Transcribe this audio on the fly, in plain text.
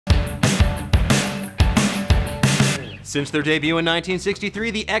Since their debut in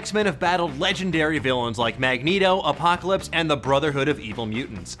 1963, the X-Men have battled legendary villains like Magneto, Apocalypse, and the Brotherhood of Evil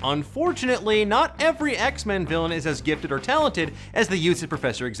Mutants. Unfortunately, not every X-Men villain is as gifted or talented as the youths at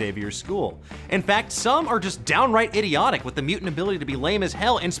Professor Xavier's school. In fact, some are just downright idiotic with the mutant ability to be lame as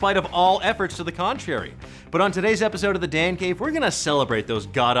hell in spite of all efforts to the contrary. But on today's episode of the Dan Cave, we're gonna celebrate those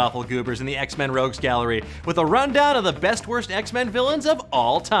god-awful goobers in the X-Men Rogues Gallery with a rundown of the best-worst X-Men villains of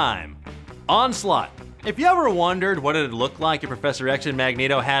all time. Onslaught. If you ever wondered what it'd look like if Professor X and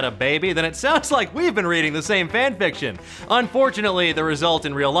Magneto had a baby, then it sounds like we've been reading the same fanfiction. Unfortunately, the result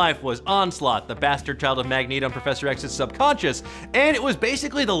in real life was Onslaught, the bastard child of Magneto and Professor X's subconscious, and it was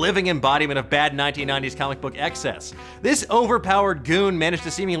basically the living embodiment of bad 1990s comic book excess. This overpowered goon managed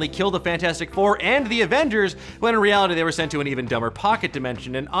to seemingly kill the Fantastic Four and the Avengers, when in reality they were sent to an even dumber pocket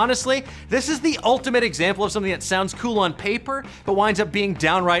dimension, and honestly, this is the ultimate example of something that sounds cool on paper, but winds up being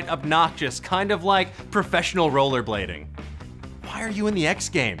downright obnoxious, kind of like professional rollerblading. Why are you in the X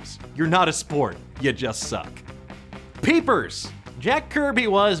Games? You're not a sport, you just suck. Peepers! Jack Kirby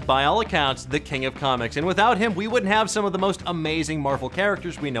was, by all accounts, the king of comics, and without him, we wouldn't have some of the most amazing Marvel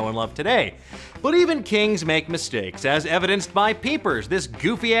characters we know and love today. But even kings make mistakes, as evidenced by Peepers, this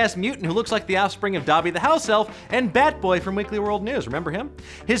goofy-ass mutant who looks like the offspring of Dobby the House Elf and Batboy from Weekly World News, remember him?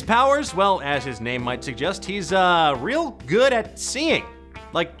 His powers, well, as his name might suggest, he's, real good at seeing.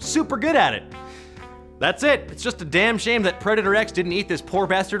 Like, super good at it. That's it. It's just a damn shame that Predator X didn't eat this poor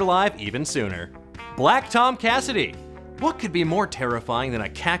bastard alive even sooner. Black Tom Cassidy. What could be more terrifying than a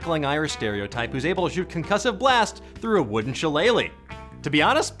cackling Irish stereotype who's able to shoot concussive blasts through a wooden shillelagh? To be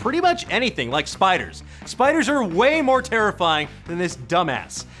honest, pretty much anything, like spiders. Spiders are way more terrifying than this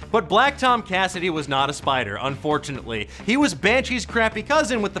dumbass. But Black Tom Cassidy was not a spider, unfortunately. He was Banshee's crappy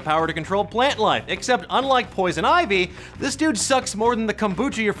cousin with the power to control plant life, except unlike Poison Ivy, this dude sucks more than the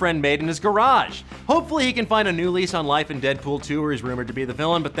kombucha your friend made in his garage. Hopefully he can find a new lease on life in Deadpool 2, where he's rumored to be the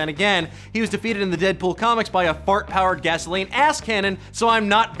villain, but then again, he was defeated in the Deadpool comics by a fart-powered gasoline ass cannon, so I'm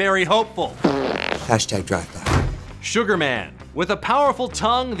not very hopeful. Hashtag drive-by. Sugar Man. With a powerful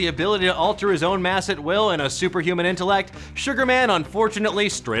tongue, the ability to alter his own mass at will, and a superhuman intellect, Sugar Man unfortunately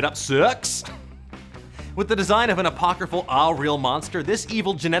straight up sucks. With the design of an apocryphal real monster, this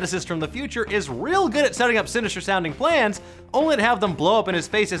evil geneticist from the future is real good at setting up sinister sounding plans, only to have them blow up in his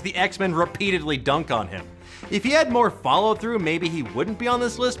face as the X-Men repeatedly dunk on him. If he had more follow-through, maybe he wouldn't be on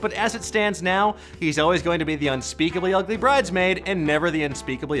this list, but as it stands now, he's always going to be the unspeakably ugly bridesmaid and never the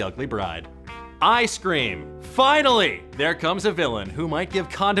unspeakably ugly bride. Ice Cream. Finally, there comes a villain who might give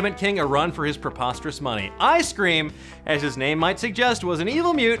Condiment King a run for his preposterous money. Ice Cream, as his name might suggest, was an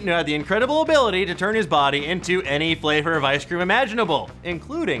evil mutant who had the incredible ability to turn his body into any flavor of ice cream imaginable,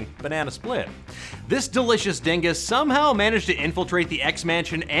 including banana split. This delicious dingus somehow managed to infiltrate the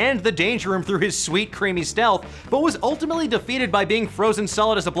X-Mansion and the Danger Room through his sweet, creamy stealth, but was ultimately defeated by being frozen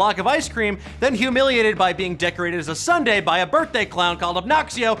solid as a block of ice cream, then humiliated by being decorated as a sundae by a birthday clown called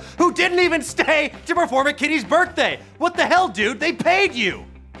Obnoxio, who didn't even stay to perform at Kitty's birthday. What the hell, dude? They paid you!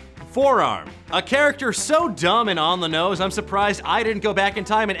 Forearm. A character so dumb and on the nose, I'm surprised I didn't go back in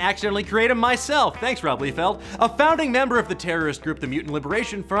time and accidentally create him myself. Thanks, Rob Liefeld. A founding member of the terrorist group, the Mutant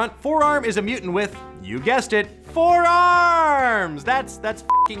Liberation Front, Forearm is a mutant with, you guessed it, 4 arms! That's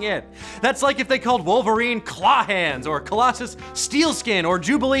f***ing it. That's like if they called Wolverine Claw Hands, or Colossus Steel Skin, or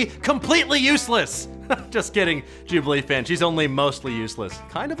Jubilee completely useless. Just kidding, Jubilee fan, she's only mostly useless.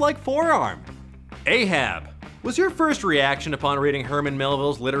 Kind of like Forearm. Ahab. Was your first reaction upon reading Herman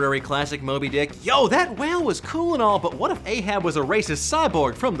Melville's literary classic Moby Dick, yo, that whale was cool and all, but what if Ahab was a racist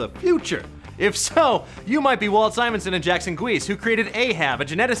cyborg from the future? If so, you might be Walt Simonson and Jackson Guise, who created Ahab, a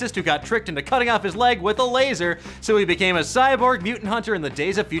geneticist who got tricked into cutting off his leg with a laser, so he became a cyborg mutant hunter in the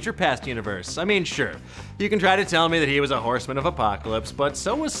Days of Future Past universe. I mean, sure, you can try to tell me that he was a horseman of Apocalypse, but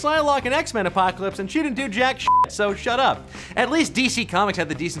so was Psylocke in X-Men Apocalypse, and she didn't do jack shit, so shut up. At least DC Comics had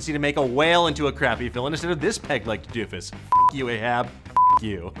the decency to make a whale into a crappy villain instead of this peg-legged doofus. F you, Ahab. F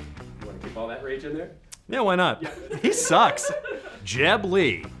you. You wanna keep all that rage in there? Yeah, why not? Yeah. He sucks. Jeb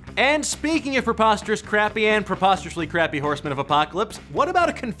Lee. And speaking of preposterous, crappy, and preposterously crappy horsemen of Apocalypse, what about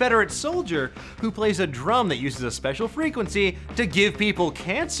a Confederate soldier who plays a drum that uses a special frequency to give people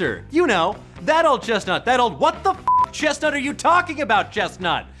cancer? You know, that old chestnut, that old, what the f chestnut are you talking about,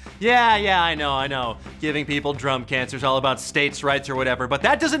 chestnut? Yeah, I know. Giving people drum cancer is all about states' rights or whatever, but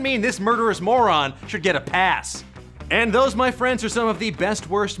that doesn't mean this murderous moron should get a pass. And those, my friends, are some of the best,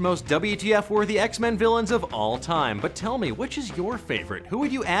 worst, most WTF-worthy X-Men villains of all time. But tell me, which is your favorite? Who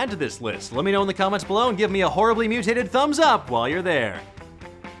would you add to this list? Let me know in the comments below and give me a horribly mutated thumbs up while you're there.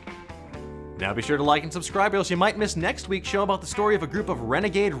 Now be sure to like and subscribe or else you might miss next week's show about the story of a group of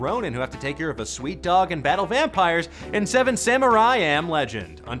renegade Ronin who have to take care of a sweet dog and battle vampires in 7 Samurai Am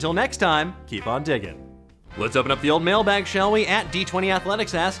Legend. Until next time, keep on digging. Let's open up the old mailbag, shall we? At D20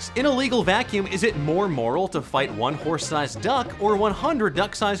 Athletics asks, in a legal vacuum, is it more moral to fight one horse-sized duck or 100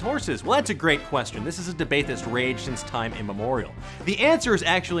 duck-sized horses? Well, that's a great question. This is a debate that's raged since time immemorial. The answer is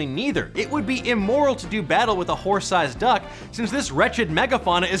actually neither. It would be immoral to do battle with a horse-sized duck, since this wretched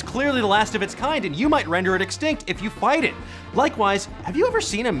megafauna is clearly the last of its kind, and you might render it extinct if you fight it. Likewise, have you ever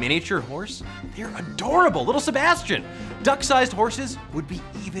seen a miniature horse? They're adorable, little Sebastian. Duck-sized horses would be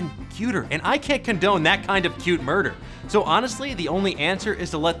even cuter, and I can't condone that kind of cute murder. So honestly, the only answer is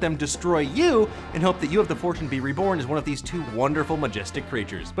to let them destroy you and hope that you have the fortune to be reborn as one of these two wonderful, majestic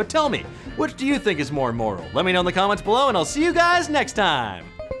creatures. But tell me, which do you think is more moral? Let me know in the comments below, and I'll see you guys next time.